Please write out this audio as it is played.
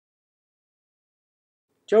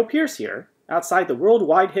Joe Pierce here, outside the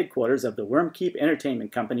worldwide headquarters of the Wormkeep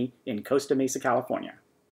Entertainment Company in Costa Mesa, California.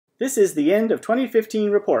 This is the end of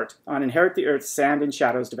 2015 report on Inherit the Earth's Sand and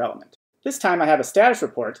Shadows development. This time I have a status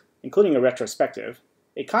report, including a retrospective,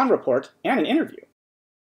 a con report, and an interview.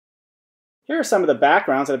 Here are some of the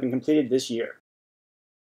backgrounds that have been completed this year.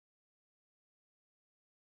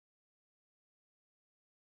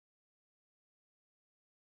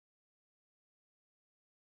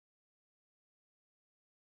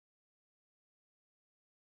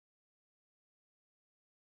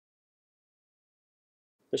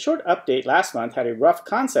 The short update last month had a rough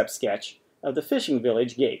concept sketch of the fishing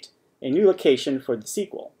village gate, a new location for the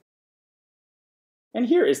sequel. And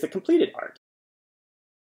here is the completed art.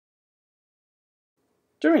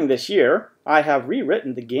 During this year, I have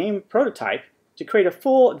rewritten the game prototype to create a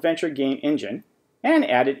full adventure game engine and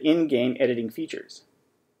added in-game editing features.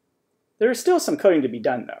 There is still some coding to be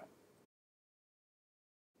done though.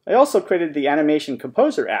 I also created the Animation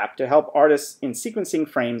Composer app to help artists in sequencing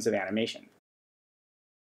frames of animation.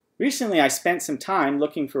 Recently, I spent some time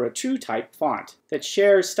looking for a TrueType font that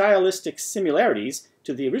shares stylistic similarities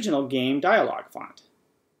to the original game dialogue font.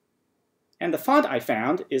 And the font I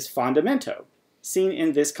found is Fondamento, seen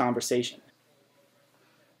in this conversation.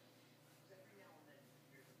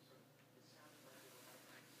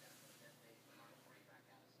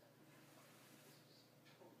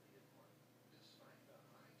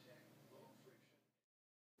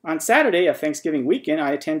 On Saturday of Thanksgiving weekend,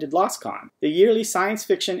 I attended LostCon, the yearly science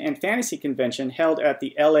fiction and fantasy convention held at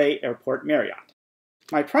the LA Airport Marriott.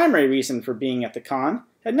 My primary reason for being at the con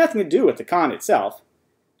had nothing to do with the con itself,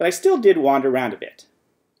 but I still did wander around a bit.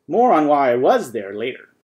 More on why I was there later.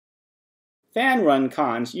 Fan-run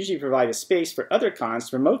cons usually provide a space for other cons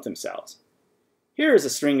to promote themselves. Here is a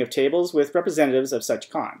string of tables with representatives of such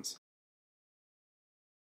cons.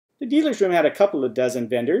 The dealer's room had a couple of dozen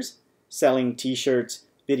vendors selling t-shirts,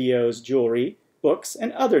 videos, jewelry, books,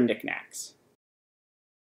 and other knickknacks.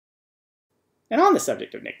 And on the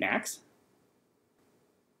subject of knickknacks,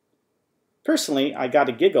 personally, I got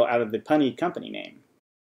a giggle out of the punny company name.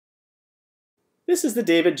 This is the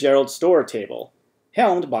David Gerrold store table,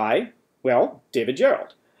 helmed by, well, David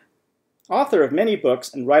Gerrold, author of many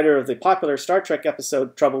books and writer of the popular Star Trek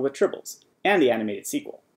episode Trouble with Tribbles, and the animated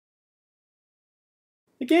sequel.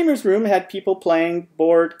 The gamer's room had people playing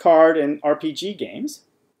board, card, and RPG games.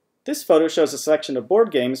 This photo shows a selection of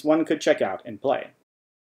board games one could check out and play.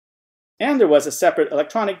 And there was a separate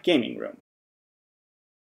electronic gaming room.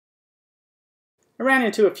 I ran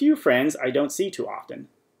into a few friends I don't see too often.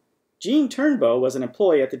 Gene Turnbow was an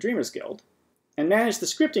employee at the Dreamers Guild and managed the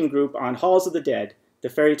scripting group on Halls of the Dead, the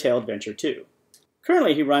Fairy Tale Adventure 2.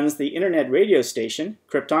 Currently he runs the internet radio station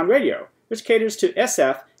Krypton Radio, which caters to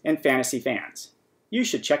SF and fantasy fans. You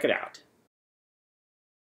should check it out.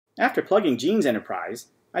 After plugging Gene's enterprise,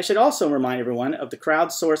 I should also remind everyone of the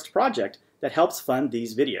crowdsourced project that helps fund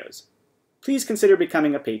these videos. Please consider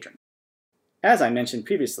becoming a patron. As I mentioned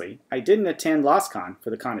previously, I didn't attend LostCon for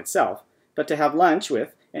the con itself, but to have lunch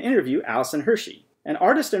with and interview Allison Hershey, an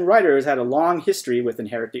artist and writer who has had a long history with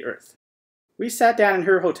Inherit the Earth. We sat down in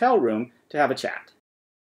her hotel room to have a chat.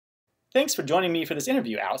 Thanks for joining me for this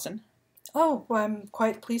interview, Allison. Oh, well, I'm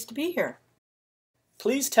quite pleased to be here.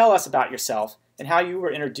 Please tell us about yourself and how you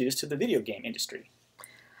were introduced to the video game industry.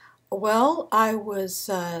 Well, I was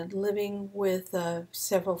living with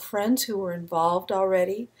several friends who were involved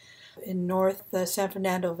already in North San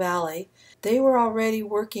Fernando Valley. They were already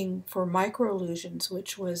working for Micro Illusions,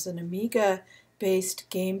 which was an Amiga-based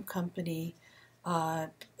game company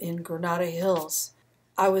in Granada Hills.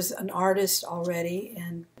 I was an artist already,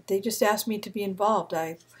 and they just asked me to be involved.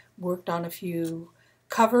 I worked on a few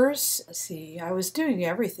covers. Let's see, I was doing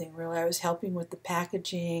everything really. I was helping with the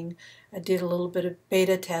packaging. I did a little bit of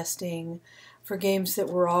beta testing for games that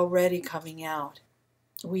were already coming out.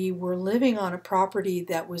 We were living on a property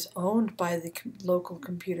that was owned by the local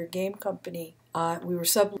computer game company. We were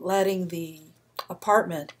subletting the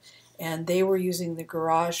apartment, and they were using the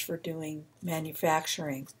garage for doing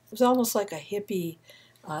manufacturing. It was almost like a hippie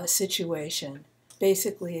situation.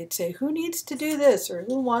 Basically, it'd say, who needs to do this, or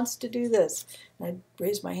who wants to do this? And I'd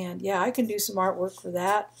raise my hand, yeah, I can do some artwork for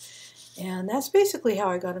that. And that's basically how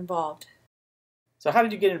I got involved. So how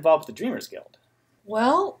did you get involved with the Dreamers Guild?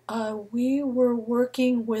 Well, we were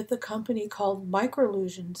working with a company called Micro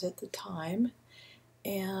Illusions at the time,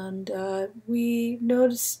 and we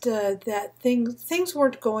noticed that things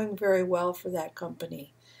weren't going very well for that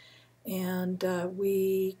company. And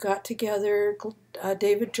we got together,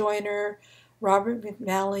 David Joyner, Robert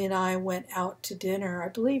McNally and I went out to dinner. I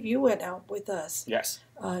believe you went out with us. Yes.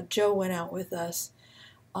 Joe went out with us.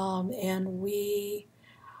 And we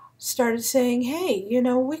started saying, hey,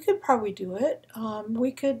 we could probably do it.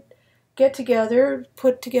 We could get together,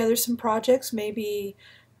 put together some projects, maybe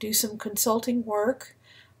do some consulting work,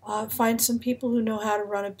 find some people who know how to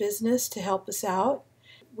run a business to help us out.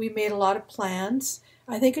 We made a lot of plans.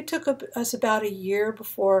 I think it took us about a year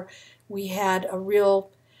before we had a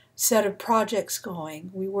real set of projects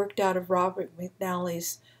going. We worked out of Robert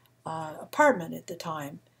McNally's apartment at the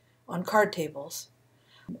time on card tables,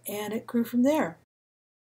 and it grew from there.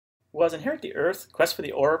 Was Inherit the Earth, Quest for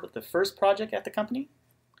the Orb, the first project at the company?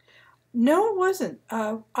 No, it wasn't.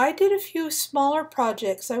 I did a few smaller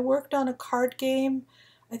projects. I worked on a card game.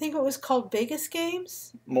 I think it was called Vegas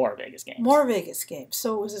Games. More Vegas Games. More Vegas Games,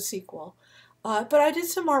 so it was a sequel. But I did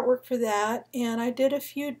some artwork for that, and I did a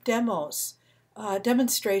few demos,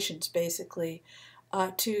 demonstrations basically,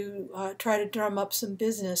 to try to drum up some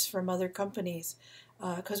business from other companies,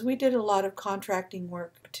 because we did a lot of contracting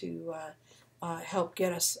work to help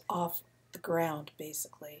get us off the ground,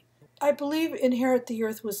 basically. I believe Inherit the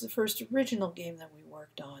Earth was the first original game that we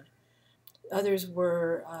worked on. Others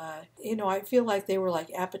were, I feel like they were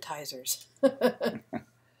like appetizers.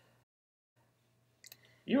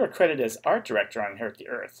 You are credited as art director on Inherit the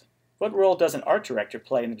Earth. What role does an art director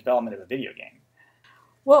play in the development of a video game?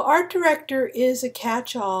 Well, art director is a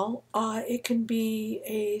catch-all. It can be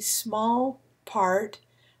a small part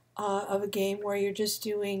of a game where you're just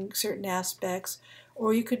doing certain aspects,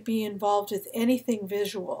 or you could be involved with anything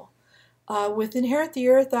visual. With Inherit the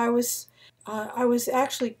Earth, I was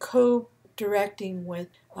actually co-directing with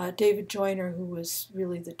David Joyner, who was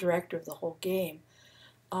really the director of the whole game.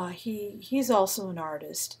 He's also an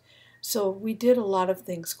artist, so we did a lot of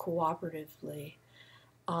things cooperatively.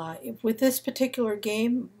 With this particular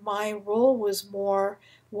game, my role was more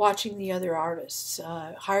watching the other artists,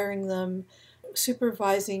 hiring them,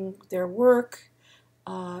 supervising their work,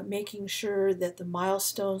 making sure that the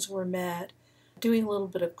milestones were met, doing a little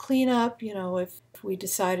bit of cleanup. If we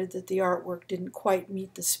decided that the artwork didn't quite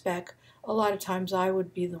meet the spec, a lot of times I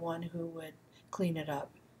would be the one who would clean it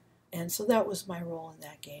up. And so that was my role in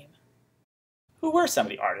that game. Who were some of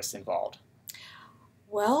the artists involved?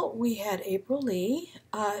 Well, we had April Lee.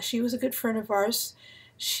 She was a good friend of ours.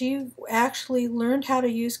 She actually learned how to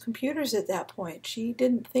use computers at that point. She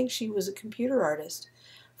didn't think she was a computer artist.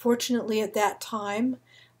 Fortunately, at that time,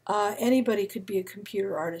 anybody could be a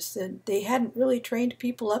computer artist, and they hadn't really trained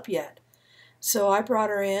people up yet. So I brought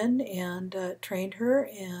her in and trained her,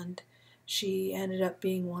 and she ended up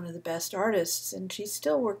being one of the best artists, and she's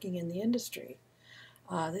still working in the industry.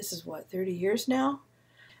 This is, 30 years now?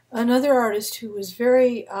 Another artist who was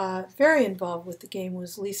very involved with the game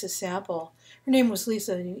was Lisa Sample. Her name was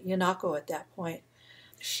Lisa Yanako at that point.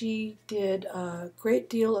 She did a great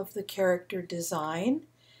deal of the character design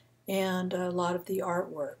and a lot of the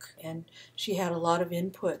artwork, and she had a lot of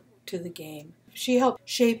input to the game. She helped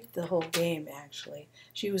shape the whole game, actually.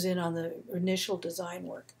 She was in on the initial design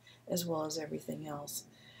work as well as everything else.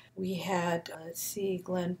 We had,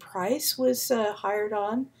 Glenn Price was hired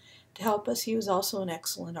on to help us. He was also an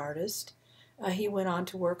excellent artist. He went on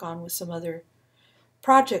to work on with some other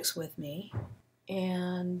projects with me.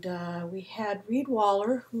 And we had Reed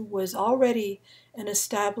Waller, who was already an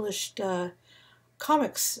established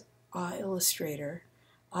comics illustrator.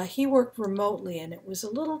 He worked remotely, and it was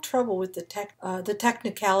a little trouble with the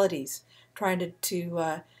technicalities, trying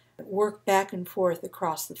to work back and forth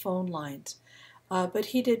across the phone lines. But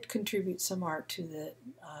he did contribute some art to the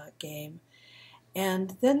game.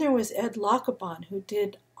 And then there was Ed Lockabon, who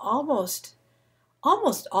did almost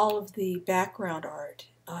all of the background art.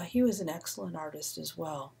 He was an excellent artist as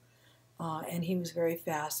well, and he was very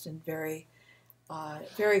fast and very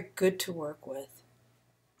good to work with.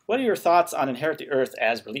 What are your thoughts on Inherit the Earth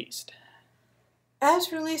as released?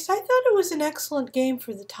 As released, I thought it was an excellent game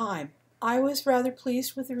for the time. I was rather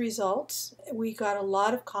pleased with the results. We got a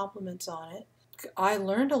lot of compliments on it. I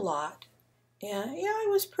learned a lot, and yeah, I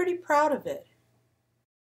was pretty proud of it.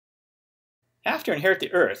 After Inherit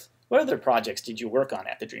the Earth, what other projects did you work on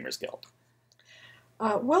at the Dreamers Guild?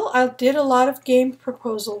 Well, I did a lot of game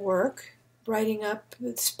proposal work, writing up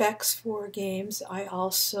specs for games. I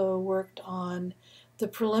also worked on the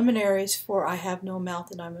preliminaries for I Have No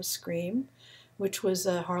Mouth and I Must Scream, which was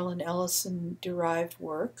a Harlan Ellison-derived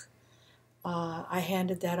work. I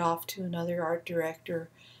handed that off to another art director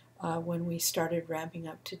when we started ramping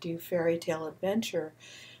up to do Fairy Tale Adventure,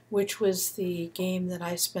 which was the game that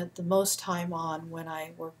I spent the most time on when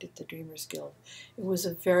I worked at the Dreamers Guild. It was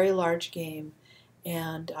a very large game,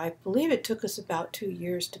 and I believe it took us about 2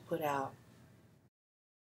 years to put out.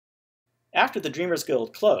 After the Dreamers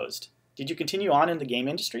Guild closed, did you continue on in the game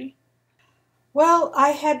industry? Well, I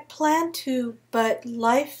had planned to, but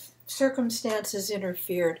life circumstances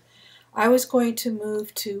interfered. I was going to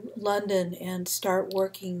move to London and start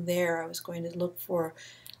working there. I was going to look for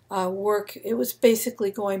work. It was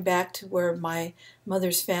basically going back to where my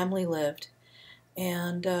mother's family lived.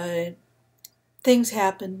 And things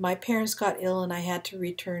happened. My parents got ill, and I had to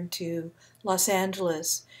return to Los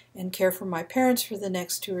Angeles and care for my parents for the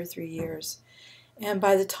next 2 or 3 years. And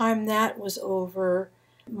by the time that was over,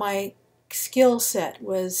 my skill set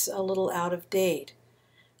was a little out of date.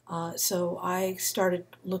 So I started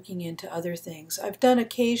looking into other things. I've done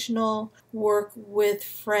occasional work with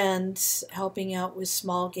friends, helping out with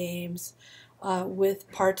small games,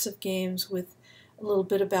 with parts of games, with a little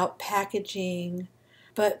bit about packaging.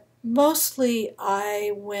 But mostly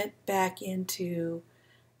I went back into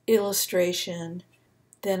illustration.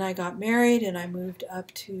 Then I got married and I moved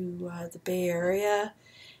up to the Bay Area,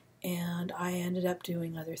 and I ended up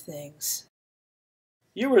doing other things.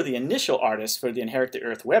 You were the initial artist for the Inherit the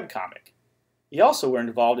Earth webcomic. You also were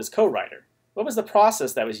involved as co-writer. What was the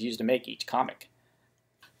process that was used to make each comic?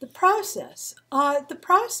 The process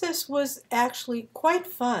was actually quite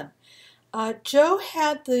fun. Joe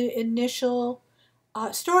had the initial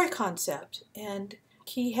story concept, and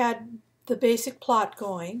he had the basic plot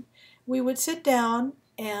going. We would sit down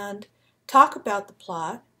and talk about the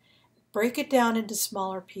plot, break it down into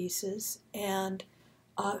smaller pieces, and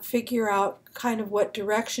figure out kind of what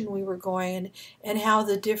direction we were going and how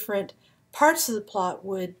the different parts of the plot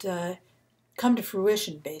would come to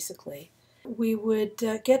fruition, basically. We would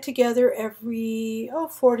get together every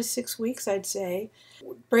 4 to 6 weeks, I'd say,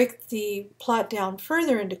 break the plot down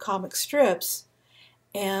further into comic strips,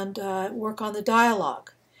 and work on the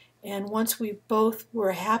dialogue. And once we both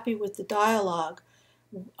were happy with the dialogue,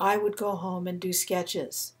 I would go home and do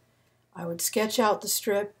sketches. I would sketch out the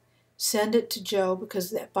strip, send it to Joe,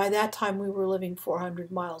 because by that time we were living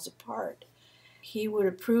 400 miles apart. He would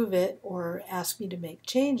approve it or ask me to make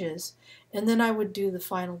changes, and then I would do the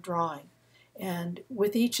final drawing. And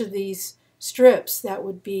with each of these strips, that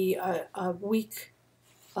would be a week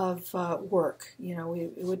of work. You know,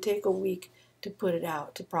 it would take a week to put it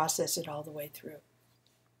out, to process it all the way through.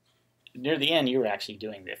 Near the end, you were actually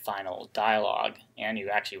doing the final dialogue, and you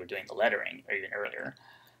actually were doing the lettering, or even earlier.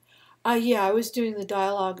 Yeah, I was doing the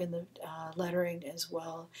dialogue and the lettering as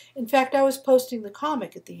well. In fact, I was posting the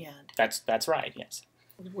comic at the end. That's right, yes.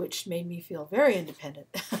 Which made me feel very independent.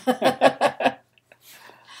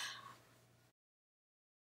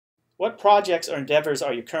 What projects or endeavors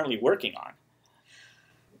are you currently working on?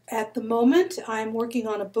 At the moment, I'm working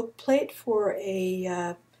on a book plate for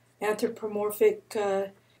a anthropomorphic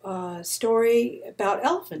story about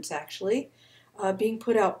elephants, actually. Being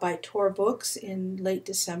put out by Tor Books in late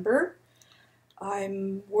December.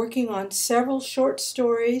 I'm working on several short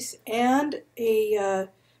stories and a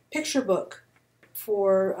picture book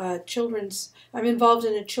for children's. I'm involved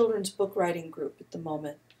in a children's book writing group at the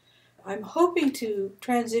moment. I'm hoping to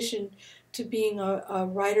transition to being a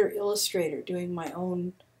writer-illustrator, doing my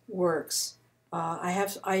own works. I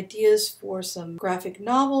have ideas for some graphic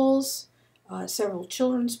novels, several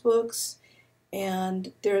children's books,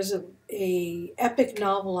 and there's a epic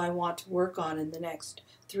novel I want to work on in the next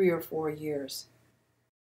 3 or 4 years.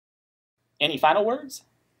 Any final words?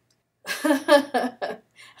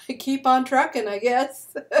 Keep on trucking, I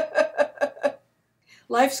guess.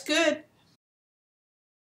 Life's good.